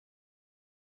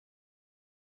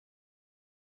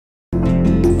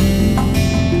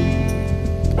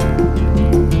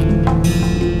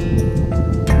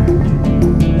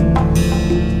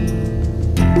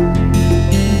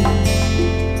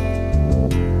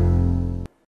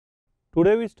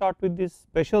Today we start with this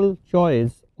special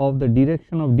choice of the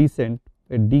direction of descent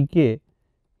where dk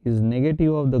is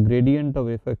negative of the gradient of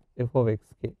f of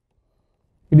xk.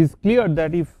 It is clear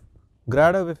that if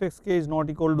grad of fxk is not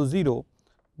equal to 0,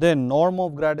 then norm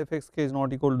of grad fxk is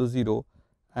not equal to 0,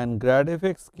 and grad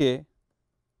fxk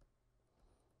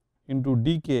into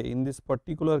dk in this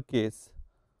particular case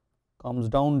comes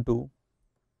down to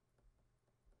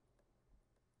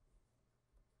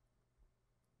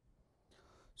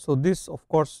so this of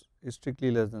course is strictly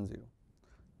less than 0.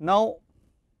 Now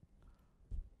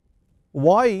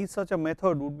why such a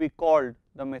method would be called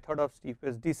the method of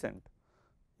steepest descent?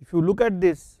 If you look at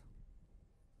this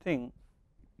thing,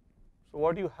 so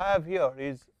what you have here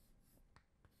is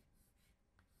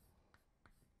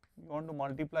you want to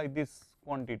multiply this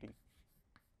quantity.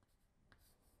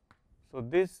 So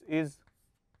this is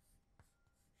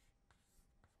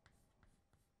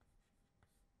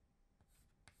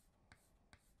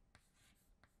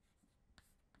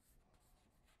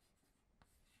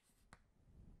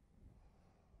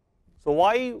so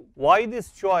why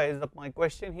this choice, my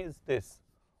question is this,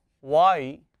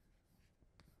 why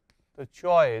the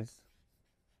choice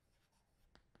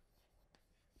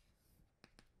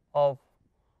of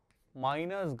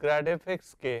minus grad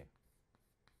fxk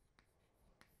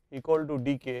equal to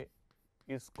dk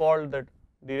is called the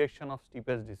direction of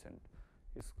steepest descent.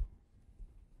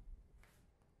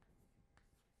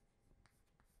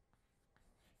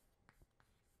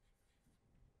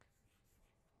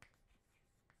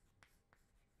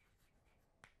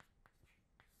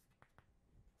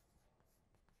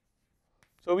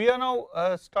 So we are now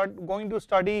going to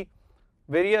study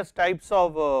various types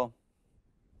of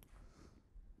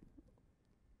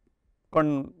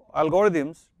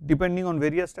algorithms depending on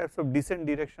various types of descent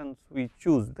directions we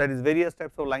choose, that is various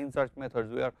types of line search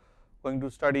methods. We are going to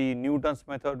study Newton's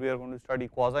method, we are going to study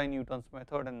quasi Newton's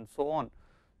method and so on.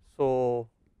 So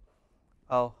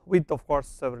with of course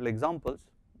several examples.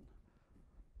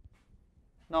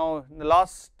 Now in the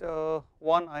last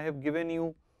one I have given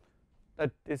you that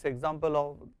this example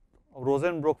of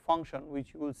Rosenbrock function,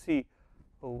 which you will see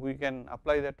we can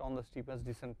apply that on the steepest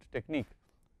descent technique.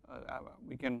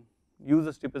 We can use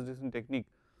the steepest descent technique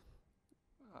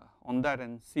on that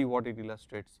and see what it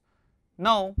illustrates.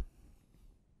 Now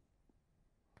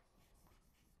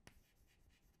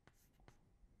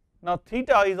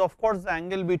theta is of course the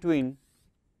angle between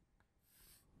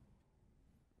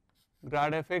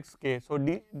grad fxk. So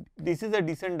this is a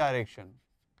descent direction.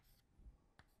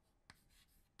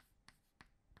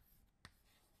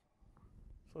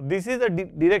 So this is the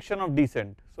direction of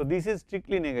descent. So this is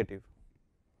strictly negative.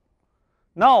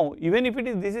 Now even if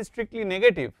this is strictly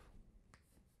negative,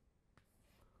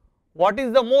 what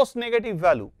is the most negative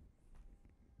value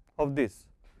of this?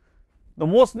 The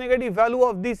most negative value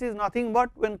of this is nothing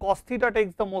but when cos theta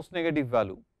takes the most negative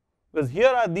value, because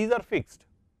here these are fixed.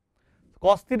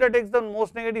 Cos theta takes the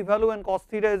most negative value when cos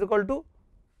theta is equal to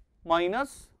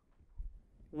minus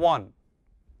 1,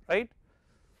 right.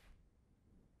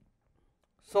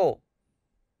 So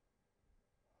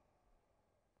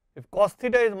if cos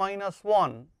theta is minus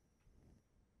 1,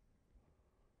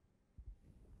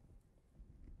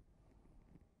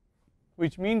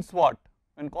 which means what?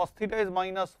 When cos theta is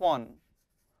minus 1,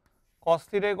 cos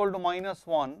theta equal to minus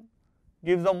 1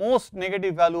 gives the most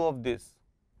negative value of this,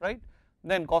 right.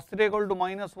 Then cos theta equal to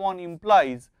minus 1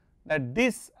 implies that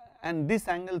this and this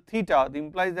angle theta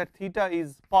implies that theta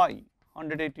is pi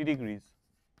 180 degrees,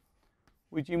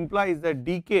 which implies that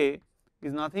dk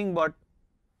is nothing but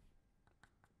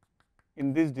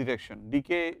in this direction,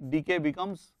 dk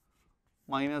becomes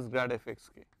minus grad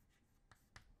fxk.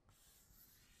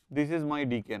 This is my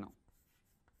dk now.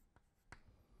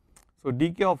 So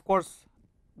dk of course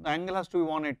the angle has to be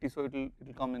 180, so it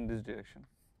will come in this direction.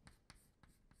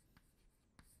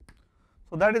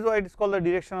 So that is why it is called the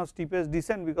direction of steepest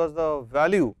descent, because the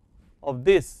value of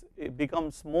this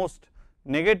becomes most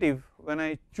negative when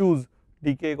I choose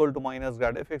dk equal to minus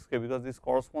grad fxk, because this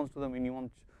corresponds to the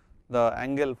minimum, the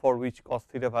angle for which cos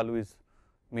theta value is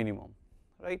minimum,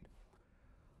 right.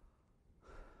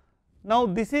 Now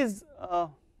this is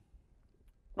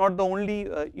not the only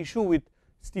issue with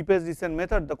steepest descent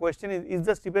method. The question is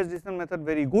the steepest descent method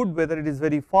very good, whether it is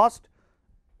very fast?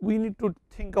 We need to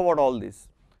think about all this.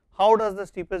 How does the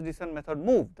steepest descent method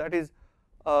move? That is,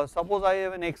 suppose I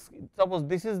have an suppose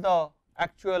this is the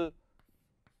actual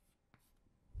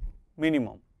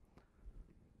minimum,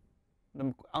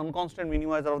 the unconstant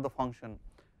minimizer of the function,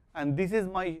 and this is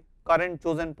my current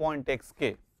chosen point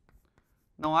xk.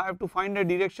 Now I have to find a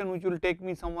direction which will take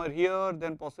me somewhere here,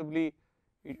 then possibly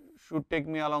it should take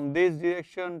me along this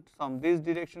direction, this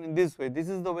direction, in this way. This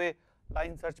is the way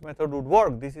line search method would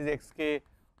work. This is xk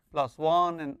plus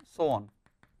 1 and so on,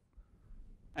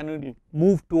 and we will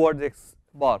move towards x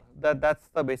bar. That is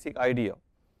the basic idea.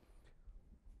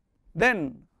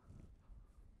 Then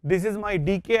this is my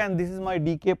dk and this is my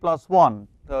dk plus 1,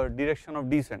 the direction of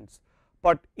descents.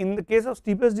 But in the case of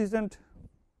steepest descent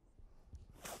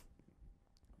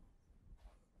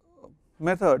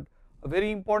method, a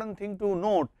very important thing to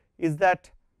note is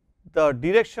that the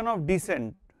direction of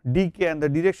descent dk and the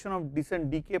direction of descent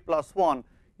dk plus 1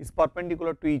 is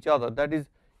perpendicular to each other. That is,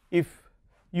 if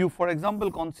you for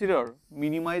example consider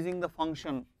minimizing the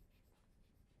function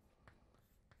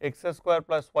x square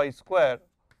plus y square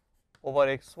over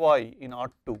xy in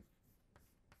R2.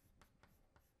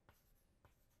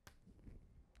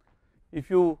 If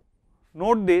you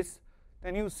note this,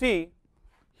 then you see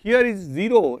here is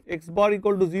 0, x bar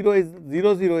equal to 0 is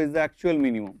 0 0 is the actual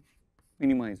minimum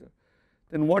minimizer.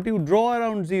 Then what you draw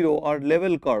around 0 are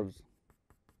level curves.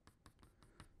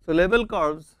 So level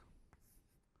curves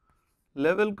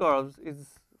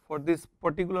is for this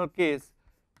particular case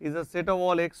is a set of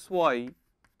all xy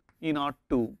in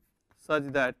R2 such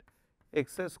that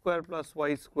x square plus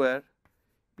y square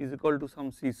is equal to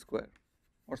some c square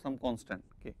or some constant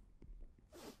k.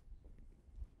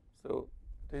 So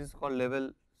this is called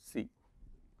level C.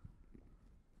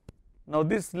 Now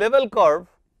this level curve,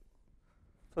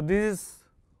 so this is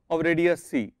of radius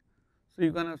c. So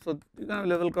you can have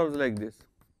level curves like this.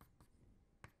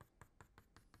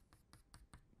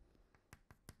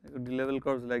 You could level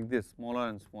curves like this, smaller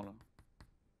and smaller.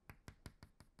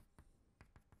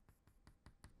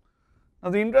 Now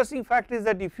the interesting fact is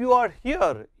that if you are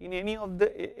here in any of the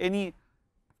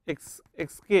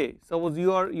xk, suppose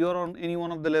you are on any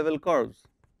one of the level curves,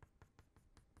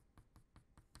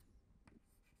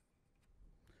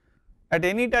 at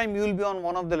any time you will be on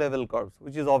one of the level curves,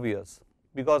 which is obvious,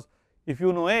 because if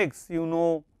you know x, you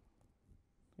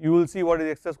will see what is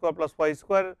x square plus y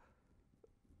square.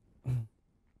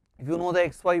 If you know the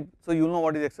xy, so you will know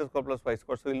what is x square plus y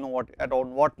square, so you will know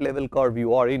on what level curve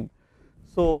you are in.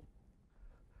 So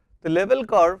the level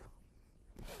curve,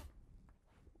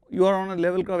 you are on a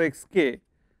level curve xk.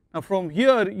 Now from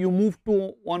here you move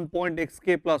to one point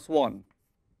xk plus 1,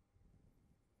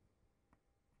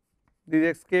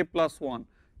 this is xk plus 1.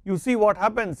 You see what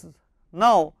happens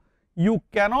now, you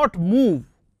cannot move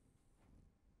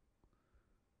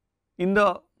in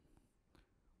the,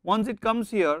 once it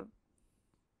comes here,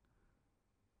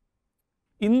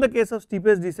 in the case of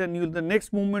steepest descent, the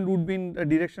next movement would be in a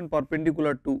direction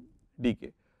perpendicular to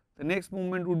dk. The next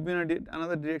movement would be in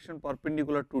another direction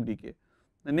perpendicular to dk.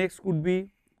 The next could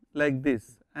be like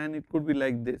this, and it could be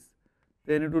like this,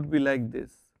 then it would be like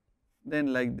this,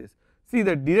 then like this. See,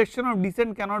 the direction of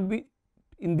descent cannot be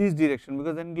in this direction,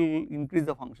 because then it will increase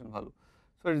the function value.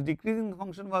 So it is decreasing the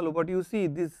function value, but you see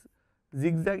this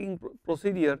zigzagging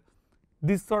procedure,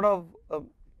 this sort of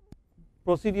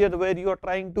procedure where you are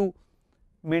trying to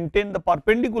maintain the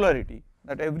perpendicularity,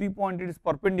 that every point it is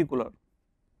perpendicular.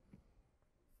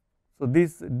 So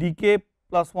this dk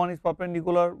plus 1 is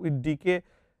perpendicular with dk,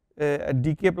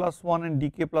 dk plus 1 and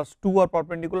dk plus 2 are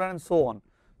perpendicular, and so on.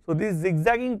 So this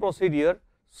zigzagging procedure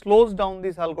slows down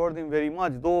this algorithm very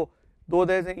much, though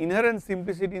there is an inherent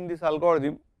simplicity in this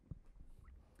algorithm,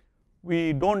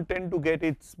 we do not tend to get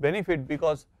its benefit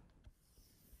because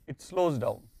it slows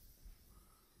down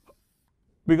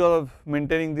because of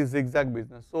maintaining this zigzag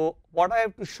business. So what I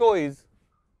have to show is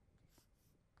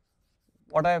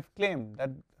what I have claimed, that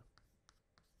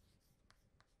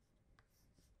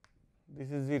this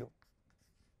is 0.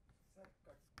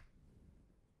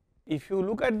 If you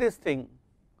look at this thing,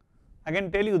 I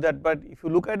can tell you that, but if you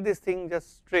look at this thing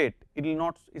just straight, it will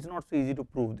not, it is not so easy to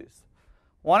prove this.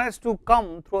 One has to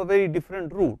come through a very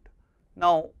different route.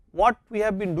 Now what we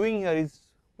have been doing here is,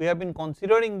 we have been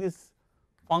considering this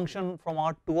function from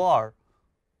R to R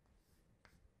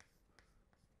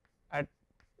at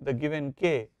the given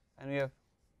k, and we have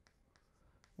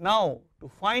now to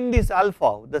find this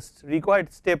alpha, the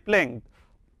required step length,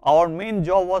 our main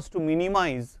job was to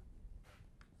minimize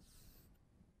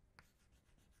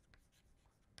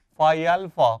phi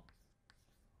alpha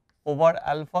over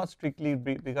alpha strictly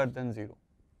bigger than 0.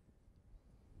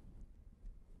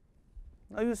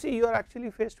 Now you see, you are actually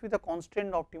faced with a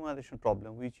constraint optimization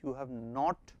problem, which you have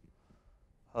not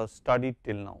studied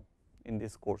till now in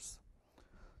this course.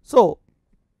 So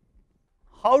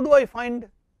how do I find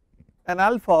an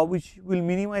alpha which will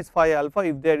minimize phi alpha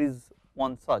if there is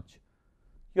one such?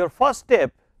 Your first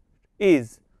step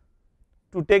is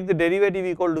to take the derivative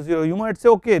equal to 0. You might say,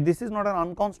 okay, this is not an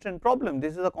unconstant problem,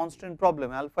 this is a constant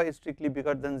problem, alpha is strictly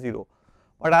bigger than 0.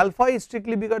 But alpha is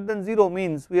strictly bigger than 0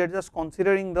 means we are just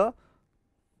considering the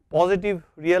positive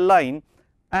real line,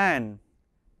 and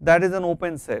that is an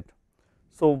open set.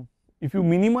 So, if you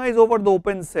minimize over the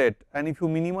open set and if you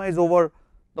minimize over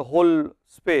the whole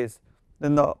space,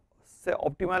 then the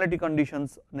optimality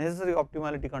conditions, necessary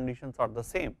optimality conditions are the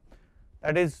same.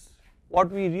 That is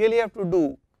what we really have to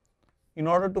do in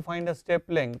order to find a step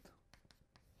length.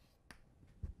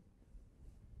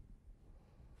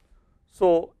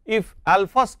 So, if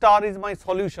alpha star is my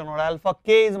solution or alpha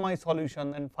k is my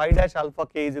solution, then phi dash alpha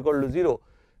k is equal to 0,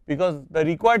 because the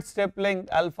required step length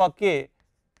alpha k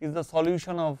is the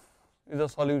solution of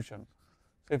solution.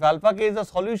 So, if alpha k is the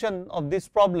solution of this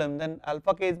problem, then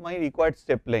alpha k is my required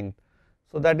step length.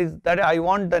 So, that I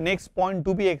want the next point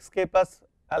to be xk plus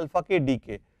alpha k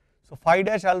dk. So, phi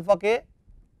dash alpha k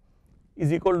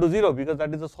is equal to 0, because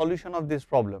that is the solution of this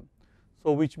problem.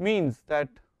 So, which means that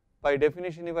by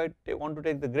definition, if I want to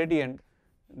take the gradient,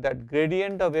 that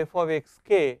gradient of f of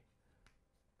xk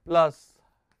plus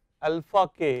alpha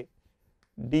k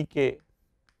dk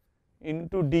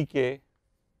into dk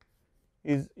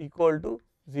is equal to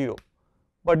 0.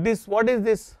 But this, what is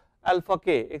this alpha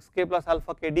k, xk plus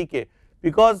alpha k dk?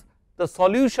 Because the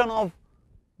solution of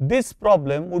this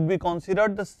problem would be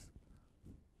considered the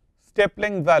step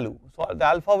length value. So, the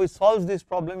alpha which solves this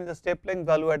problem is the step length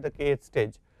value at the kth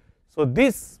stage. So,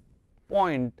 this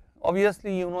point,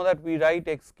 obviously you know that we write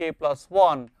xk plus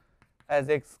 1 as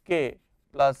xk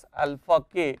plus alpha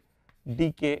k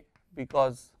dk,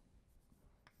 because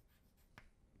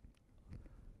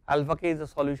alpha k is the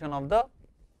solution of the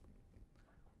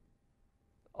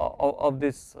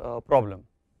this problem.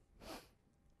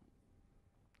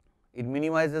 It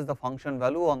minimizes the function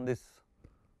value on this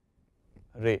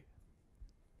ray,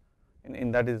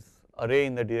 in that is a ray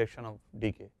in the direction of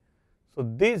dk. So,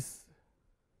 this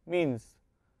means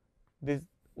this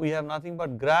we have nothing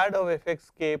but grad of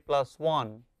fxk plus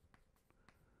 1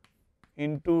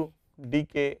 into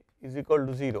dk is equal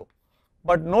to 0.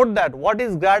 But note that what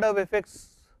is grad of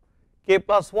fxk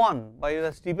plus 1? By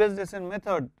the steepest descent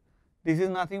method, this is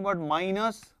nothing but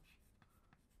minus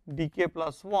dk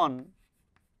plus 1,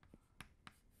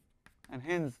 and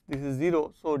hence this is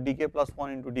 0. So, dk plus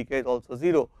 1 into dk is also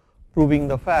 0, proving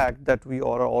the fact that we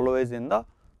are always in the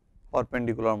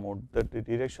perpendicular mode, that the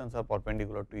directions are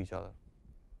perpendicular to each other.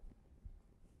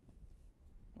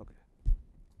 Okay.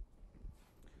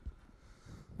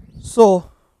 So,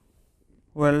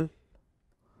 well,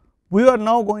 we are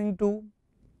now going to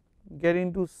get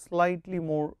into slightly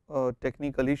more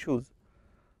technical issues,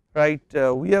 right.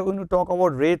 We are going to talk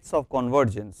about rates of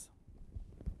convergence.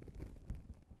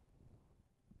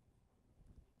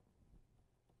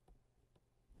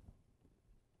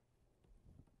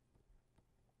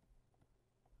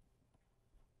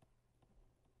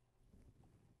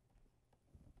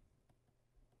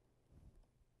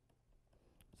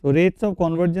 So, rates of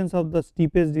convergence of the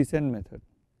steepest descent method.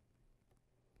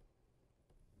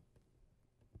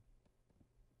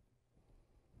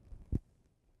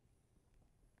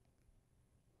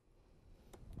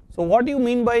 So, what do you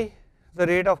mean by the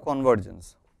rate of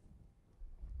convergence?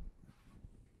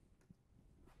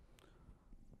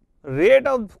 Rate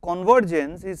of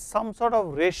convergence is some sort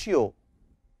of ratio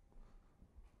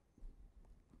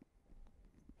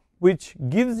which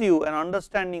gives you an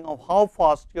understanding of how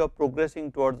fast you are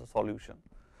progressing towards the solution.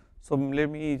 So, let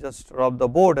me just rub the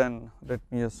board and let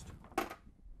me just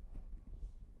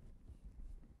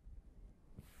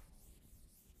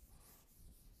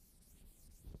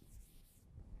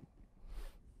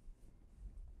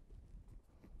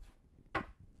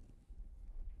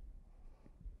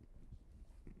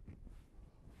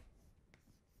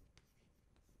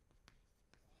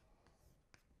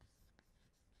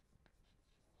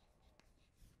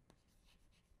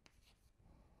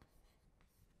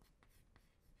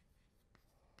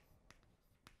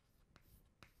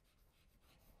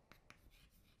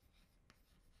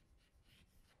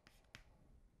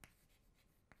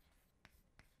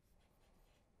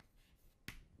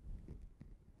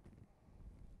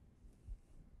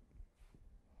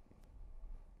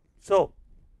so,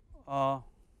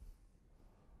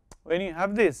 when you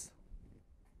have this,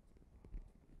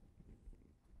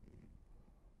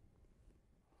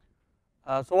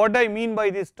 so what I mean by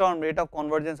this term rate of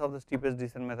convergence of the steepest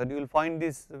descent method, you will find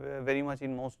this very much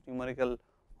in most numerical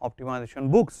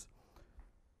optimization books.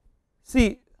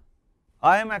 See,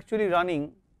 I am actually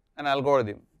running an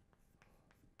algorithm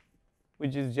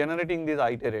which is generating these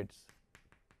iterates.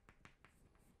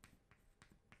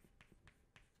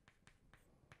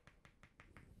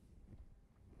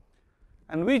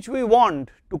 And which we want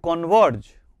to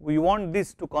converge, we want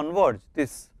this to converge,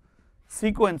 this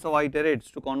sequence of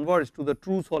iterates to converge to the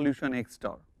true solution x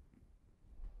star.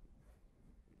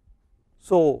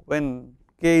 So, when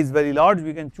k is very large,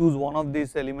 we can choose one of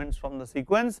these elements from the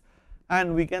sequence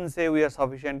and we can say we are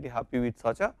sufficiently happy with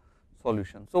such a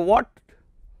solution. So, what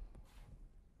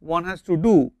one has to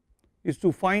do is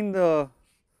to find the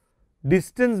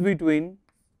distance between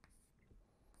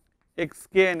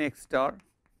xk and x star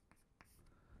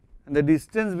and the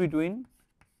distance between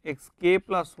xk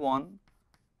plus 1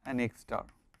 and x star,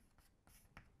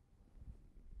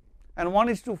 and one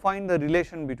is to find the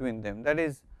relation between them, that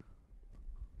is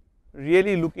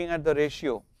really looking at the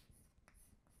ratio,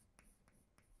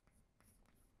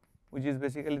 which is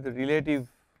basically the relative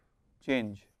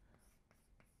change.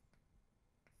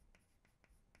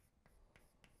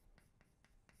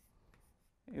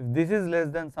 If this is less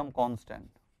than some constant,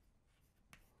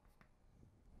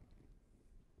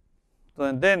 so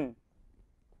and then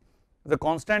the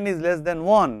constant is less than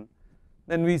 1,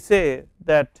 then we say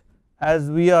that as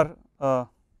we are sorry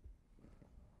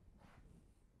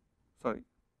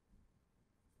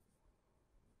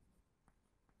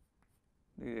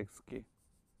the xk.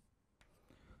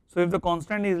 So, if the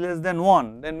constant is less than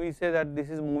 1, then we say that this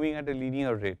is moving at a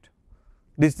linear rate.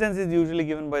 Distance is usually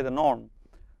given by the norm,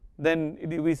 then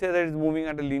we say that it is moving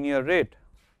at a linear rate,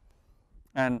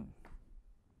 and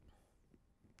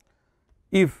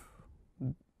if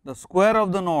the square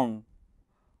of the norm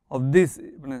of this,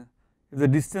 if the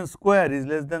distance square is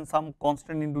less than some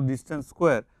constant into distance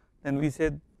square, then we say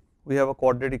we have a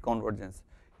quadratic convergence.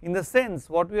 In the sense,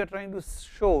 what we are trying to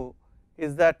show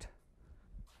is that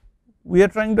we are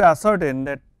trying to ascertain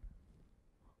that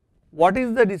what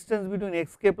is the distance between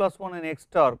xk plus 1 and x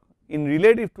star in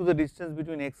relative to the distance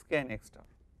between xk and x star.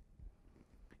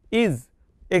 Is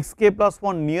xk plus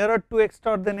 1 nearer to x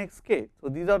star than xk? So,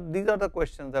 these are the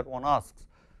questions that one asks.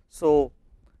 So,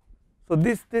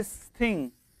 this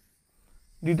thing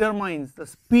determines the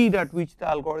speed at which the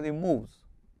algorithm moves.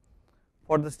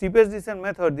 For the steepest descent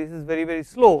method, this is very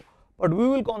slow, but we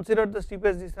will consider the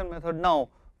steepest descent method now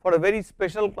for a very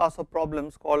special class of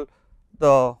problems called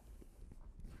the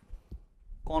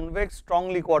convex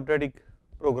strongly quadratic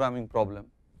programming problem.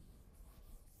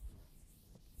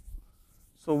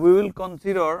 So, we will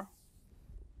consider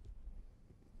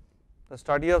the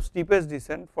study of steepest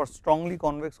descent for strongly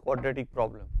convex quadratic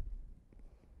problem.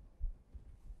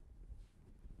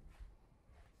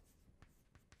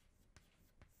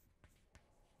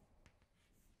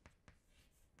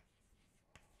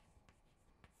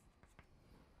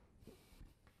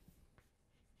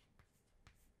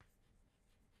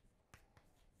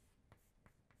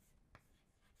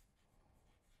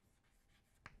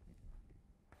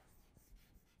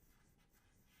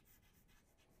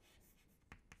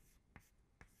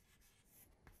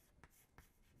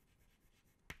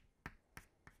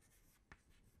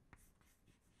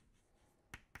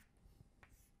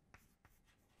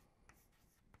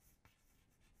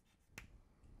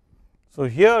 So,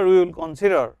 here we will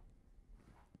consider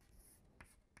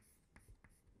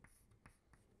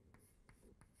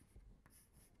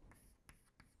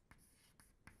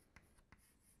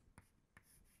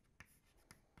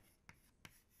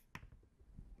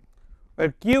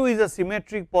where Q is a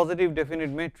symmetric positive definite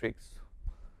matrix.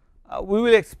 We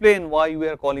will explain why we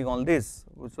are calling all this.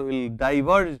 So, we will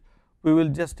diverge, we will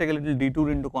just take a little detour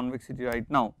into convexity right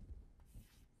now.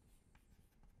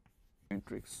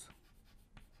 Matrix.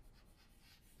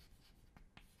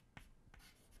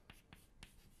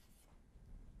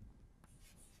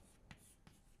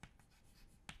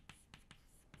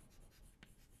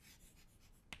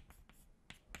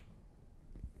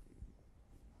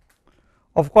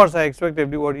 Of course, I expect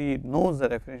everybody knows the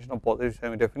definition of positive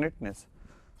semi definiteness.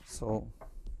 So,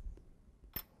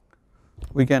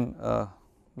 we can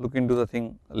look into the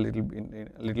thing a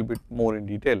little bit more in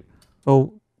detail.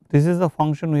 So, this is the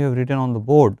function we have written on the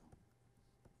board.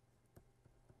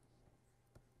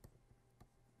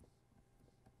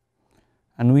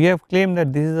 And we have claimed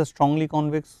that this is a strongly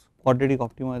convex quadratic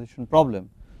optimization problem.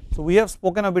 So, we have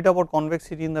spoken a bit about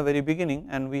convexity in the very beginning,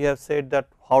 and we have said that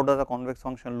how does a convex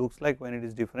function looks like when it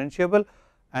is differentiable,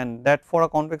 and that for a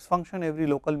convex function every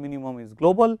local minimum is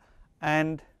global,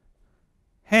 and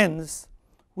hence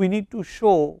we need to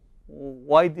show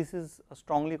why this is a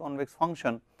strongly convex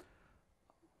function.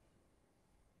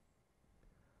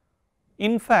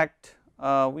 In fact,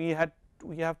 we have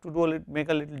to make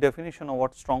a little definition of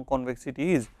what strong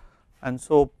convexity is, and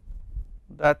so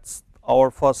that is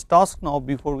our first task now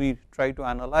before we try to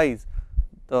analyze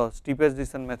the steepest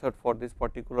descent method for this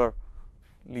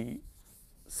particularly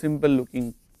simple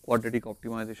looking quadratic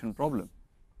optimization problem.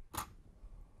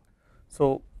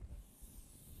 So,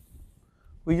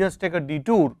 we just take a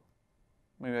detour,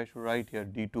 maybe I should write here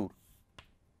detour.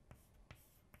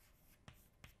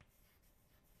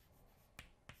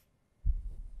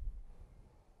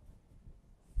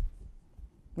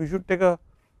 we should take a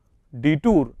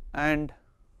detour and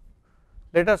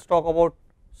let us talk about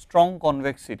strong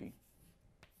convexity.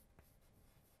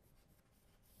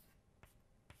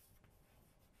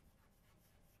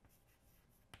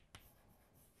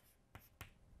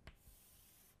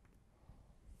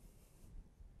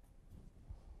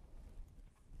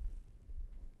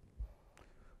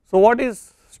 So, what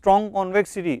is strong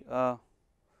convexity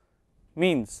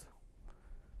means?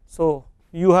 So,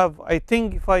 you have, I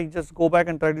think if I just go back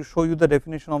and try to show you the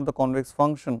definition of the convex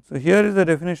function. So, here is the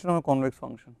definition of a convex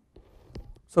function.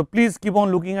 So, please keep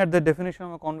on looking at the definition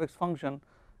of a convex function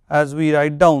as we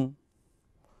write down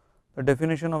the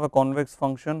definition of a convex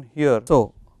function here.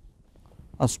 So,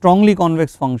 a strongly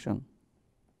convex function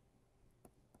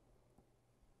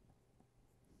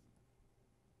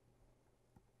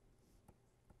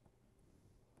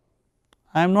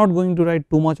I am not going to write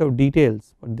too much of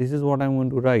details, but this is what I am going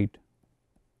to write.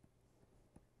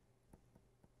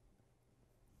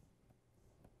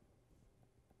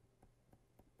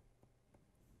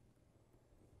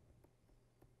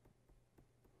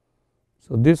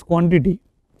 So, this quantity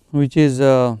which is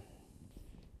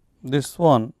this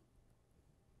one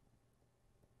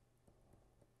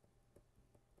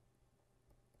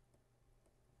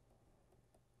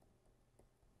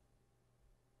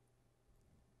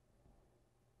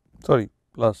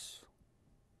plus.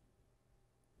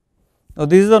 Now,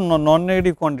 this is a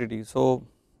non-negative quantity. So,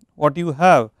 what you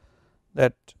have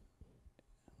that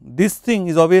this thing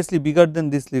is obviously bigger than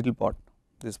this little part,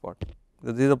 this part,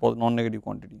 because this is a non-negative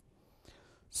quantity.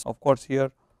 So, of course,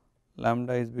 here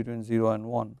lambda is between 0 and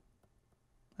 1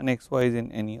 and xy is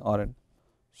in any Rn.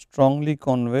 Strongly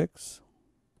convex,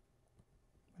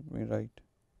 let me write,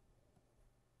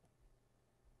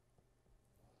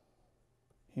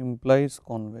 implies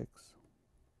convex,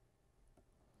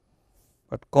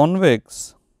 but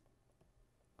convex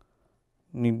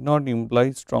need not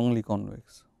imply strongly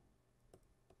convex.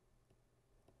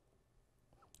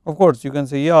 Of course, you can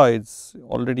say yeah, it is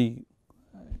already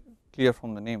clear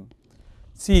from the name.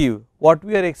 See, what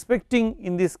we are expecting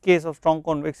in this case of strong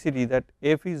convexity, that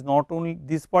f is not only,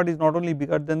 this part is not only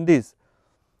bigger than this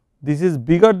is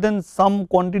bigger than some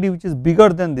quantity which is bigger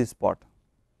than this part,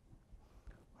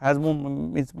 has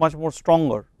more, it's much more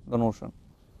stronger the notion.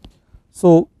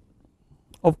 So,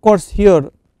 of course, here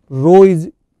rho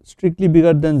is strictly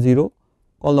bigger than 0,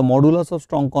 called the modulus of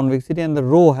strong convexity, and the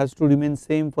rho has to remain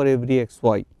same for every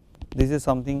xy. This is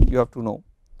something you have to know.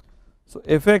 So,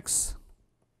 fx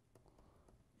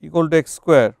equal to x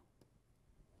square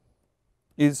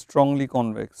is strongly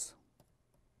convex.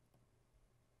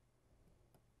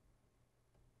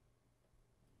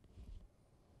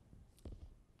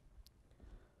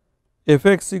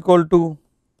 Fx equal to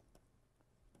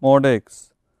mod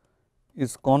x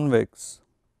is convex,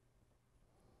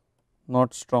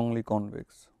 not strongly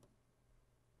convex.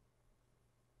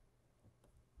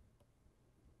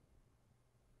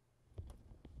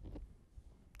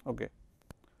 Okay.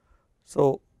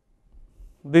 So,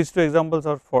 these two examples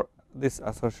are for this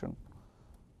assertion.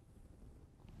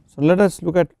 So, let us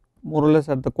look at more or less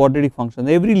at the quadratic function.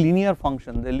 Every linear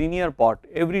function, the linear part,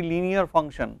 every linear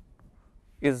function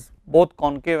is both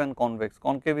concave and convex.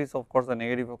 Concave is of course the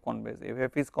negative of convex. If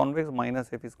f is convex,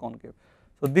 minus f is concave.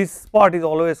 So, this part is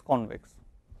always convex,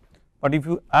 but if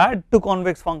you add to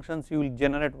convex functions, you will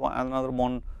generate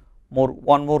one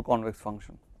more convex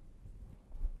function.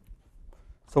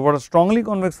 So, for a strongly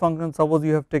convex function, suppose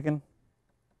you have taken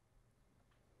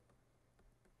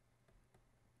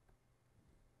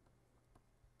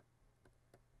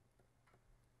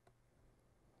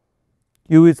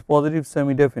Q is positive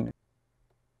semi definite,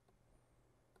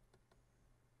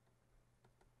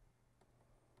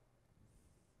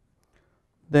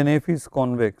 then f is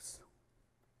convex.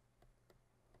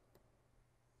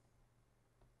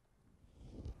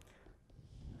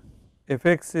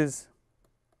 Fx is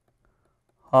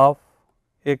half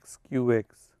x qx,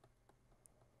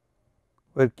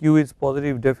 where q is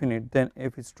positive definite, then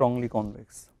f is strongly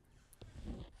convex.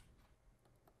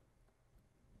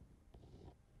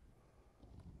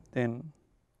 Then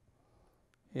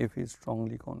f is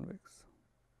strongly convex.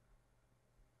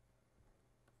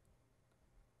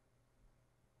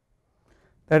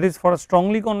 That is, for a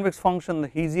strongly convex function, the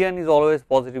Hessian is always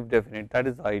positive definite, that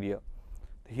is the idea.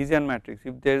 The Hessian matrix,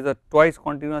 if there is a twice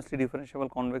continuously differentiable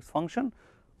convex function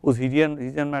whose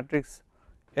Hessian matrix,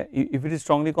 if it is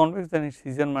strongly convex, then its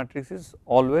Hessian matrix is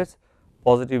always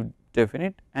positive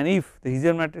definite, and if the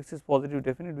Hessian matrix is positive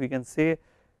definite, we can say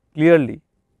clearly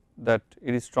that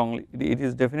it is strongly, it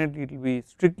is definitely, it will be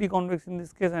strictly convex in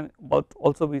this case, and but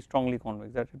also be strongly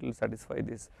convex, that it will satisfy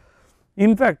this.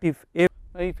 In fact, if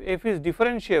f is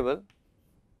differentiable,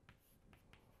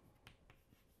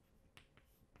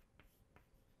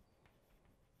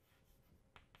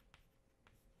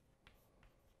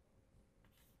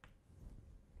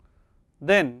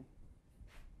 then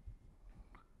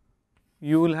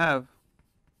you will have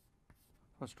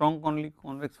a strong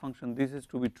convex function. This is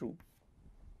to be true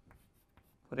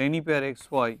for any pair x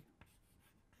y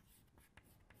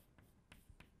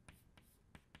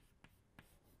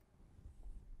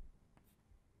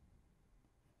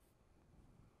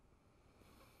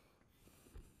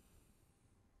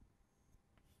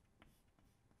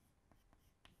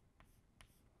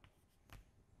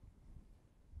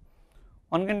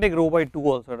one can take rho by 2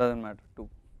 also, it does not matter 2.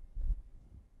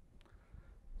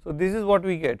 So, this is what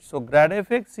we get. So, grad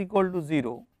f x equal to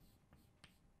 0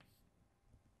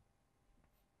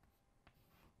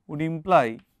 would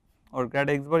imply, or grad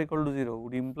x bar equal to 0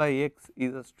 would imply x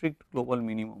is a strict global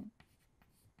minimum.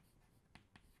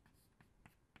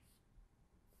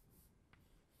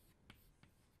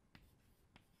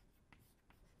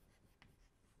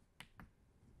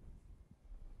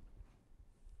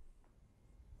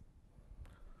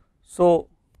 So,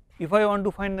 if I want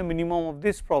to find the minimum of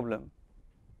this problem,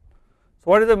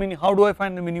 so what is the how do I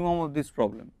find the minimum of this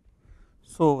problem?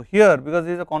 So, here because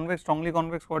this is a convex, strongly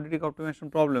convex quadratic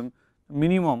optimization problem,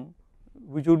 minimum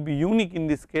which would be unique in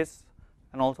this case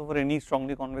and also for any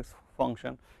strongly convex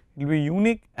function, it will be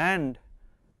unique and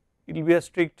it will be a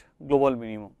strict global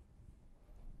minimum.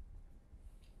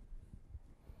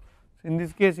 So, in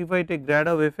this case if I take grad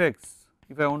of f x,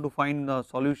 if I want to find the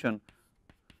solution,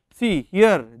 see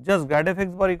here just grad f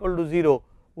x bar equal to 0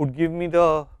 would give me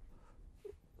the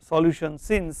solution,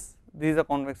 since this is a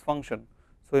convex function.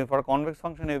 So, for a convex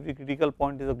function every critical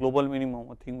point is a global minimum,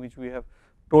 a thing which we have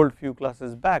told few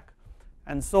classes back.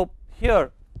 And so,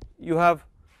 here you have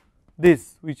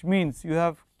this, which means you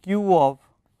have q of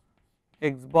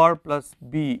x bar plus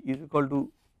b is equal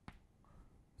to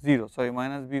 0, sorry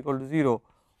minus b equal to 0,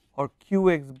 or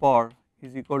q x bar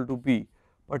is equal to b,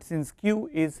 but since q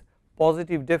is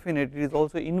positive definite, it is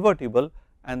also invertible,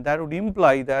 and that would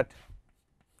imply that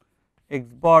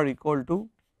x bar equal to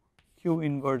q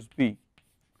inverse b,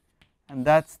 and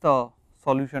that is the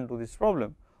solution to this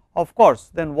problem. Of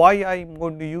course, then why I am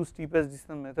going to use steepest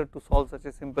distance method to solve such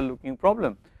a simple looking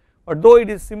problem, but though it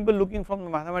is simple looking from the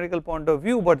mathematical point of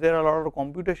view, but there are a lot of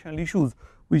computational issues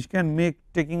which can make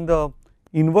taking the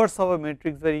inverse of a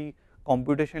matrix very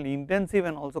computationally intensive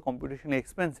and also computationally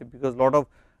expensive, because lot of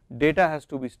data has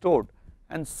to be stored,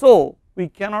 and so we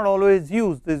cannot always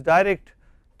use these direct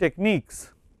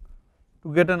techniques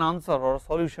to get an answer or a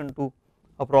solution to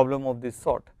a problem of this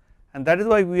sort, and that is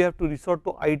why we have to resort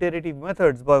to iterative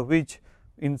methods by which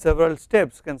in several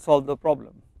steps can solve the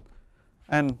problem.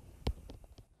 And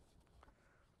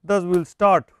thus we will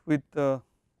start with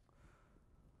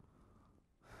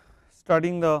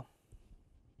studying the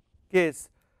case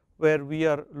where we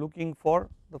are looking for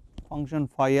the function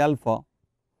phi alpha.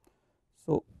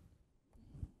 So,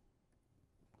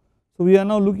 we are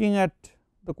now looking at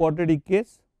the quadratic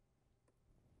case.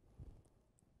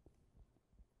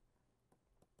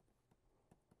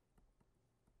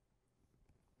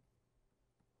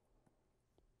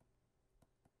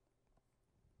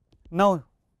 Now,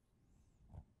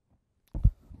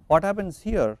 what happens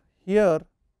here? Here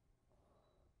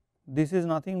this is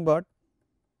nothing but,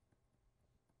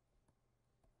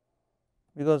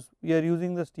 because we are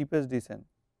using the steepest descent.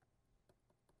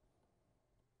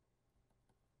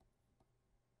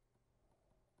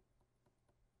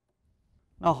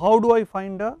 Now, how do I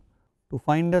find a to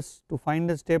find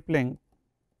a step length,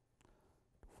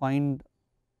 find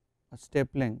a step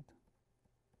length,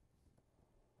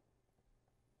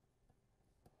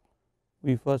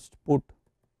 we first put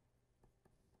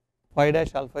phi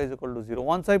dash alpha is equal to 0.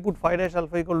 Once I put phi dash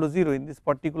alpha equal to 0 in this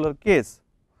particular case,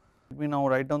 let me now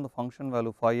write down the function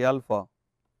value phi alpha,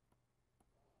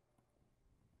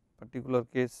 particular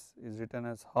case is written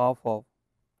as half of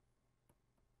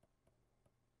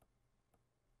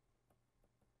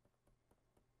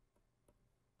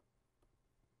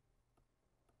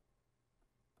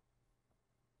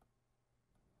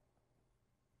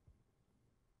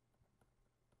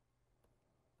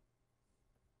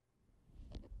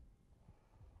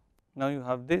now you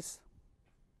have this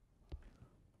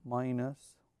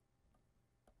minus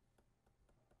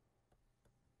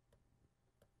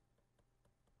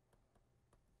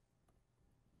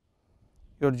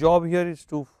your job here is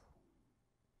to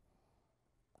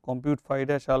compute phi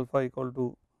dash alpha equal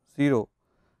to 0,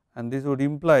 and this would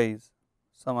implies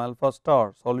some alpha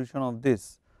star solution of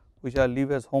this, which I will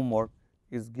leave as homework,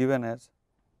 is given as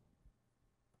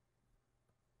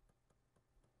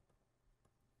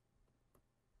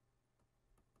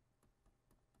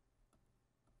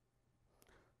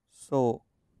so.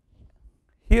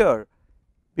 Here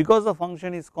because the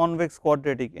function is convex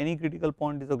quadratic, any critical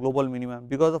point is a global minimum.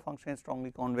 Because the function is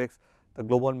strongly convex, the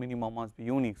global minimum must be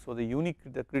unique. So,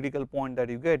 the critical point that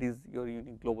you get is your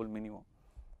unique global minimum.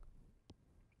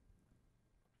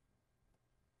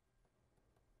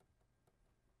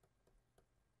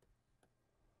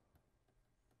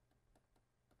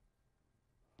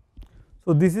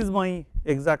 So, this is my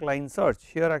exact line search.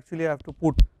 Here actually I have to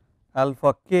put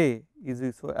alpha k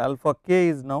is, so alpha k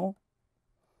is now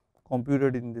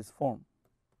computed in this form.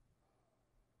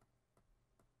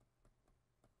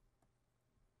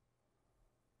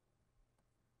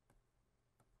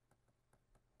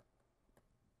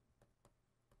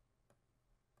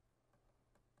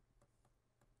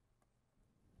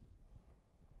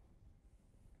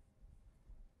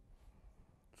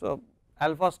 So,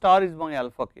 alpha star is my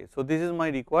alpha k. So, this is my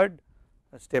required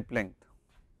step length.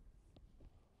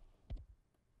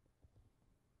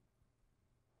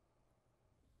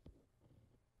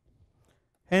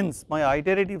 Hence, my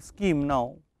iterative scheme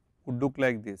now would look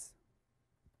like this.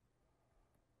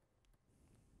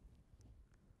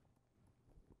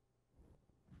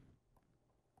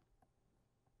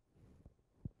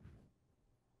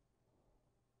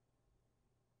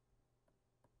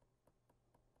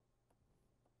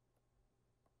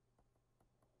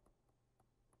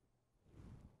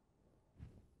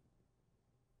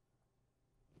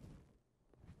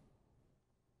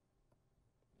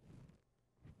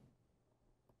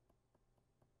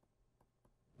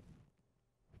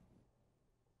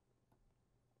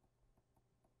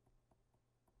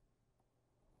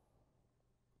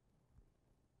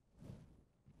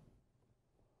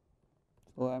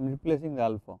 So, I am replacing the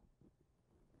alpha.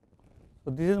 So,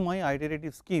 this is my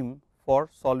iterative scheme for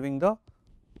solving the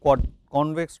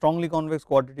strongly convex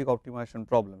quadratic optimization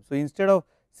problem. So, instead of,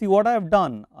 see what I have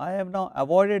done, I have now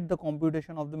avoided the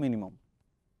computation of the minimum.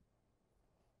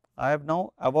 I have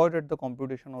now avoided the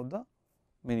computation of the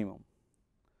minimum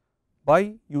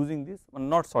by using this,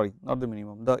 not the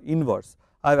minimum, the inverse.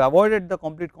 I have avoided the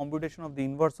complete computation of the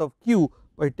inverse of q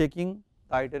by taking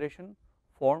the iteration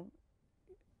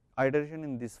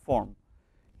in this form.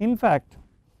 In fact,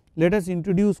 let us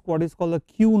introduce what is called the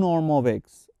q norm of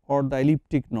x or the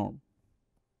elliptic norm.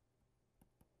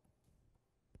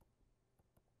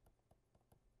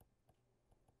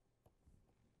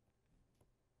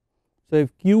 So,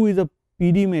 if q is a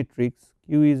PD matrix,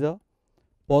 q is a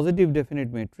positive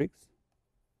definite matrix,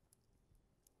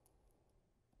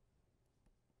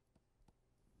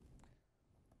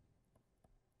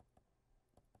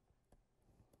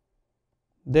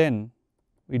 then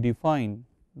we define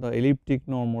the elliptic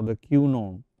norm or the q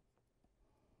norm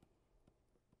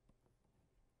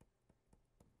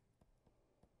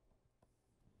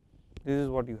this is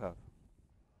what you have.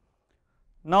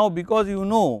 Now, because you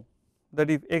know that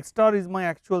if x star is my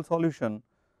actual solution,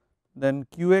 then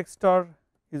q x star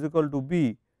is equal to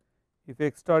b if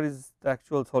x star is the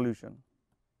actual solution.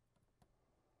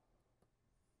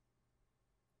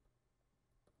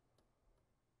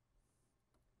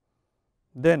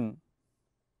 Then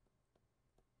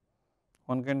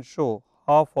one can show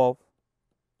half of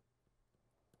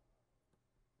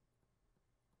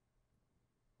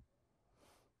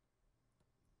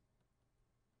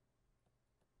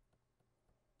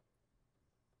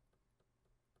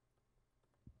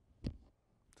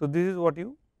so, this is what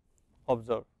you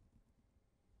observe.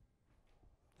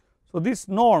 So, this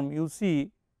norm you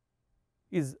see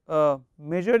is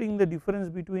measuring the difference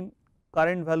between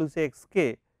current value say x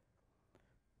k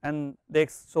and the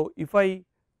x. So, if I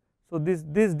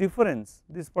this difference,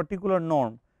 this particular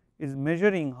norm is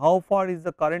measuring how far is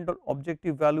the current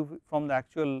objective value from the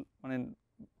actual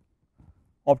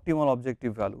optimal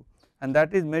objective value, and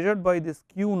that is measured by this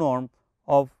q norm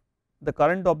of the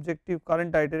current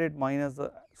iterate minus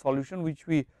the solution, which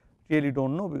we really do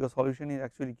not know because solution is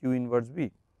actually q inverse b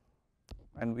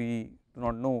and we do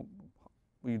not know,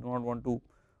 we do not want to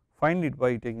find it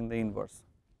by taking the inverse.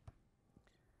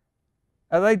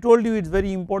 As I told you, it is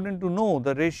very important to know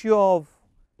the ratio of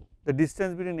the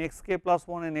distance between x k plus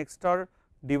 1 and x star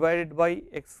divided by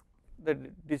the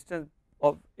distance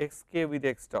of x k with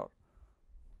x star.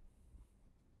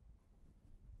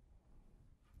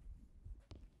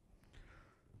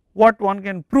 What one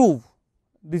can prove,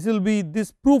 this will be,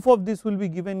 this proof of this will be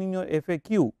given in your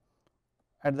FAQ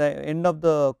at the end of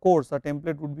the course. A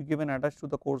template would be given attached to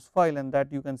the course file, and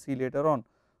that you can see later on,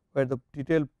 where the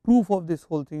detailed proof of this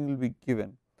whole thing will be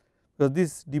given. So,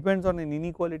 this depends on an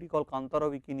inequality called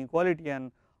Kantarovich inequality,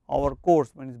 and our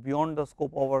course means beyond the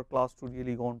scope of our class to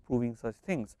really go on proving such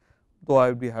things, though I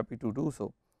would be happy to do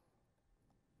so.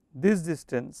 This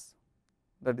distance,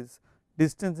 that is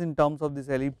distance in terms of this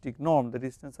elliptic norm, the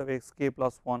distance of x k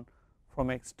plus 1 from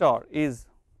x star is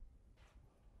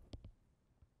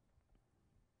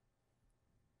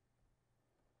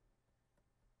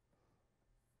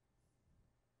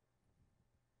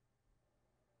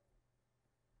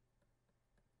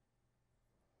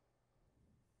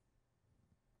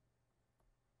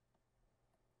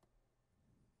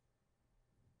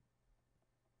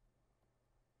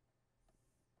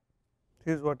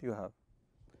this is what you have.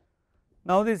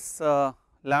 Now, this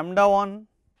lambda 1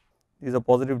 is a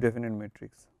positive definite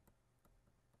matrix.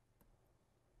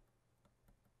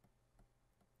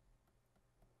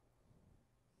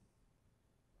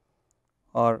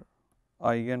 Are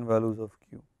eigen values of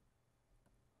Q.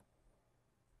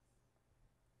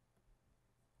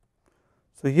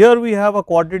 So, here we have a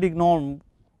quadratic norm,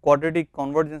 quadratic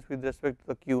convergence with respect to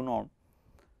the Q norm.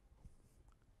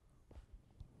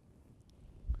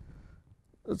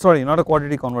 Sorry, not a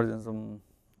quadratic convergence,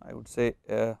 I would say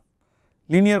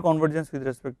linear convergence with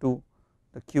respect to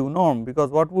the Q norm, because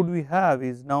what would we have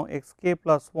is now x k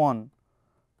plus 1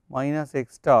 minus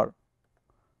x star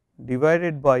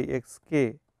divided by x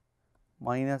k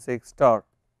minus x star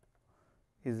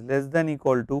is less than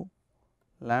equal to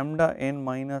lambda n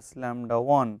minus lambda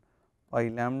 1 by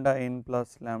lambda n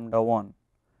plus lambda 1,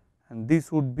 and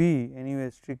this would be anyway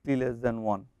strictly less than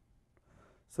 1.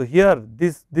 So, here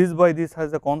this by this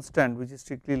has a constant which is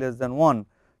strictly less than 1,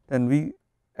 then we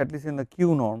at least in the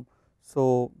Q norm.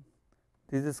 So,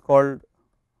 this is called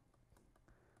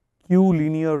Q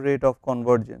linear rate of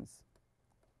convergence,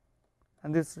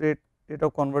 and this rate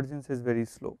of convergence is very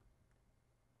slow.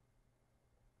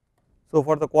 So,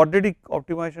 for the quadratic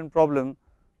optimization problem,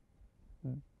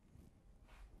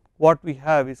 what we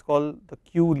have is called the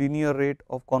Q linear rate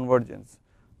of convergence.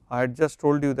 I had just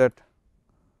told you that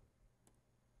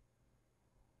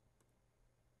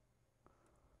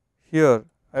here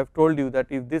I have told you that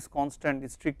if this constant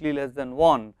is strictly less than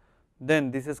 1,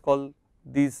 then this is called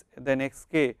this, then x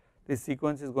k, this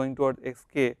sequence is going toward x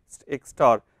k x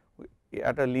star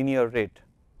at a linear rate.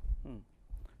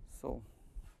 So,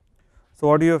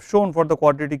 what you have shown for the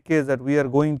quadratic case that we are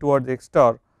going towards x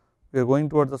star, we are going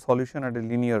towards the solution at a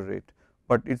linear rate,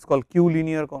 but it is called Q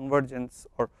linear convergence,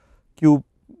 or Q,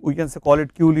 we can say call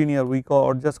it Q linear, we call,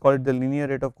 or just call it the linear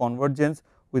rate of convergence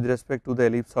with respect to the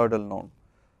ellipsoidal norm.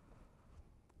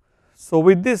 So,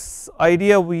 with this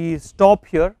idea we stop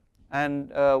here,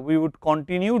 and we would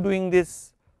continue doing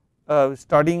this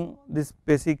studying this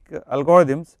basic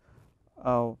algorithms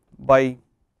by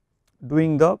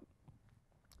doing the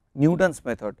Newton's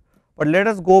method. But let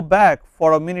us go back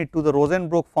for a minute to the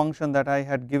Rosenbrock function that I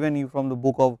had given you from the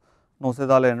book of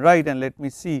Nocedal and Wright, and let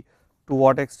me see to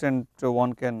what extent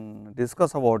one can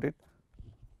discuss about it.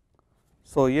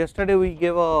 So, yesterday we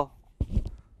gave a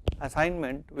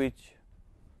assignment which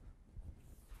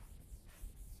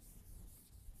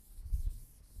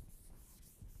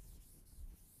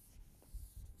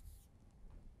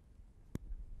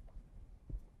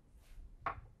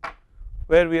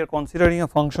where we are considering a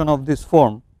function of this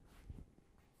form.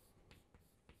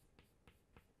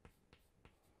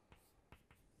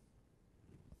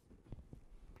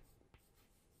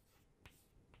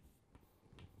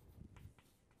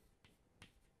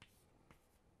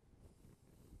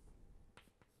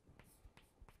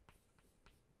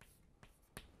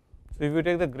 So, if you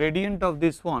take the gradient of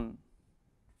this one,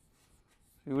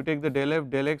 if you take the del f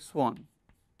del x 1,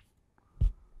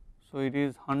 so it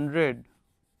is 100,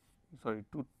 sorry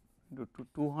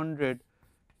 200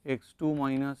 x 2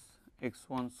 minus x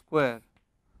 1 square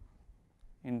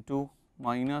into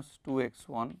minus 2 x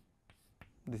 1,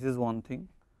 this is one thing,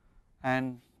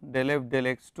 and del f del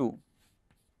x 2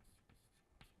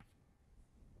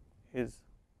 is,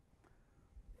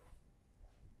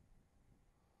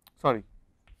 sorry,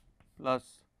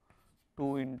 plus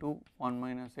 2 into 1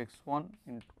 minus x 1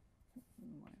 into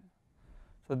minus.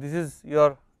 So, this is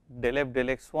your del f del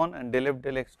x 1, and del f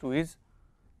del x 2 is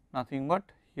nothing but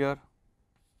here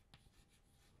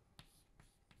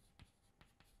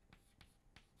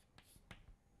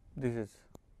this is.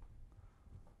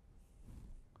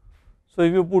 So,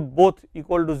 if you put both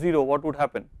equal to 0, what would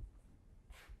happen?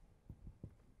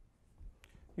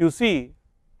 You see,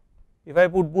 if I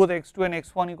put both x 2 and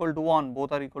x 1 equal to 1,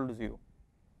 both are equal to 0.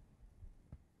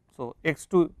 So, x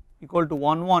 2 equal to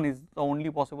 1 1 is the only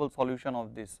possible solution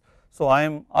of this. So, I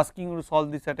am asking you to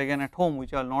solve this again at home,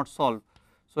 which I will not solve.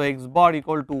 So, x bar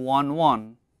equal to 1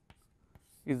 1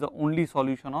 is the only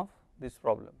solution of this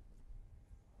problem.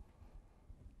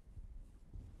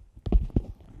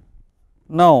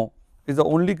 Now, is the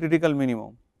only critical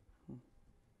minimum.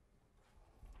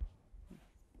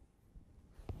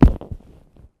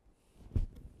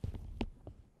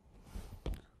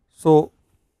 So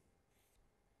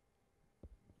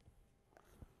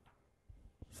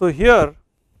here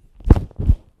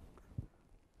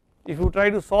if you try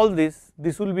to solve this,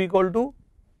 this will be equal to,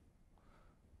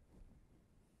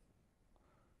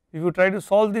 if you try to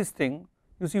solve this thing,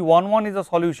 you see 1 1 is a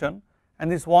solution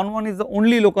and this 1 1 is the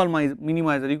only local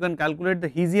minimizer. You can calculate the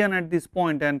Hessian at this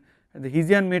point and the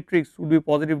Hessian matrix would be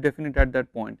positive definite at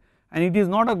that point, and it is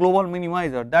not a global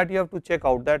minimizer, that you have to check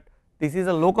out, that this is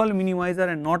a local minimizer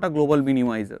and not a global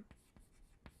minimizer.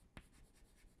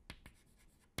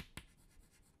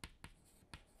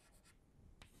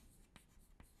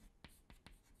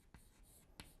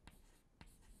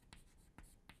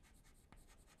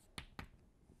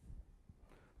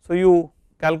 So you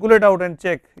calculate out and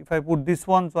check, if I put this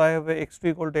one, so I have a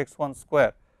x2 equal to x1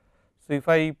 square. So if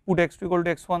I put x2 equal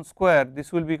to x1 square,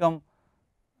 this will become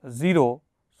 0.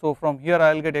 So from here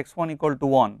I will get x1 equal to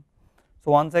 1.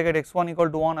 So once I get x1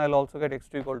 equal to 1, I will also get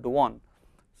x2 equal to 1.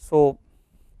 So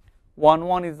 1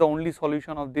 1 is the only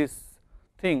solution of this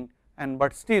thing, and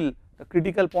but still the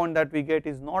critical point that we get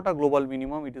is not a global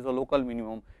minimum, it is a local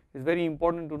minimum. It is very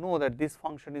important to know that this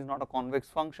function is not a convex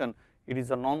function, it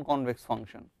is a non-convex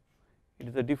function. It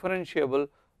is a differentiable,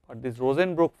 but this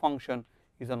Rosenbrock function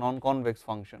is a non-convex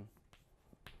function.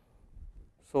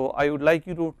 So I would like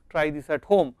you to try this at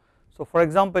home. So for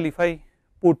example, if I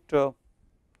put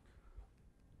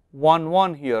 1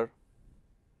 1 here,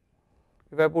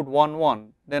 if I put 1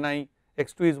 1, then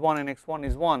x2 is 1 and x1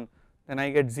 is 1, then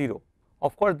I get 0.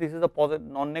 Of course this is a positive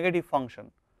non-negative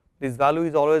function, this value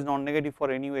is always non-negative for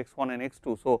any x1 and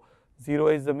x2. So 0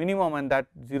 is the minimum and that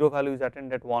 0 value is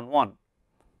attained at 1 1.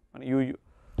 And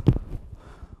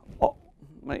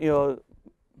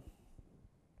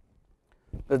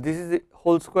this is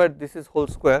whole square, this is whole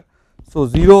square. So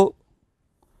 0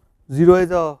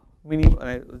 is a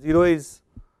minimum, 0 is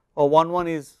or 1 1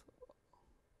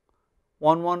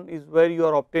 is where you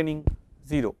are obtaining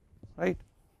 0, right.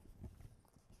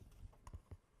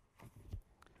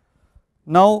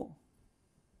 Now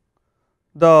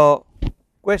the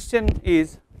question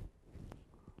is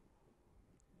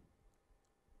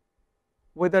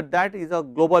whether that is a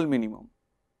global minimum.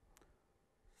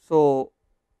 So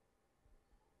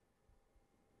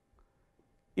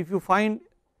if you find,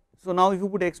 so now if you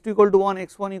put x2 equal to 1,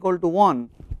 x1 equal to 1,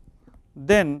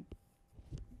 then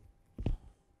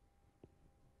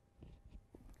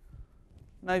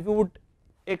now if you put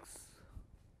x,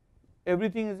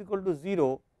 everything is equal to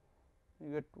 0,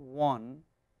 you get 1,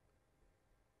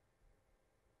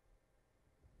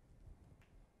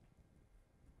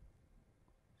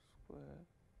 square,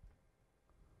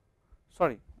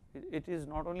 sorry, it is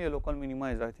not only a local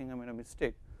minimizer, I think I made a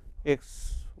mistake,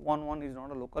 x11 is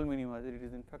not a local minimizer, it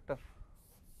is in fact a,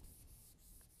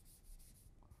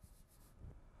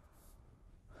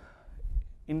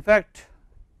 in fact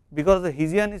because the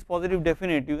Hessian is positive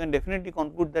definite, you can definitely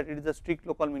conclude that it is a strict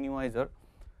local minimizer,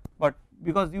 but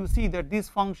because you see that this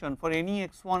function for any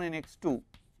x1 and x2,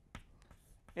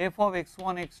 f of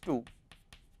x1 x2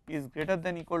 is greater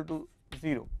than equal to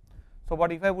 0. So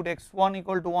but if I put x1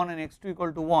 equal to 1 and x2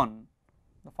 equal to 1,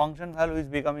 the function value is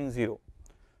becoming 0.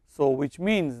 So which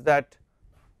means that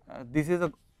this is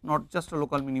a not just a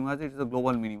local minimizer, it is a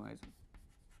global minimizer.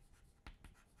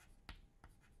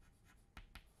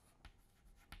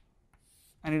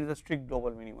 And it is a strict global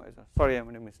minimizer. Sorry, I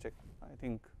made a mistake. I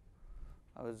think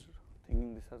I was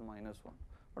thinking this as -1,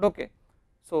 but okay.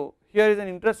 So here is an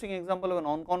interesting example of a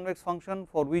non-convex function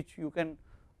for which you can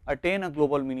attain a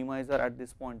global minimizer at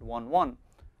this point 1 1,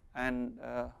 and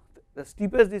the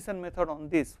steepest descent method on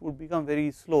this would become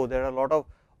very slow. There are a lot of,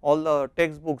 all the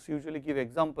textbooks usually give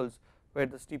examples where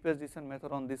the steepest descent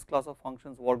method on this class of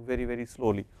functions work very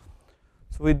slowly.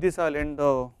 So with this I will end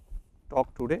the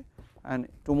talk today, and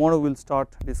tomorrow we will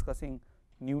start discussing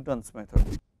Newton's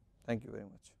method. Thank you very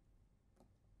much.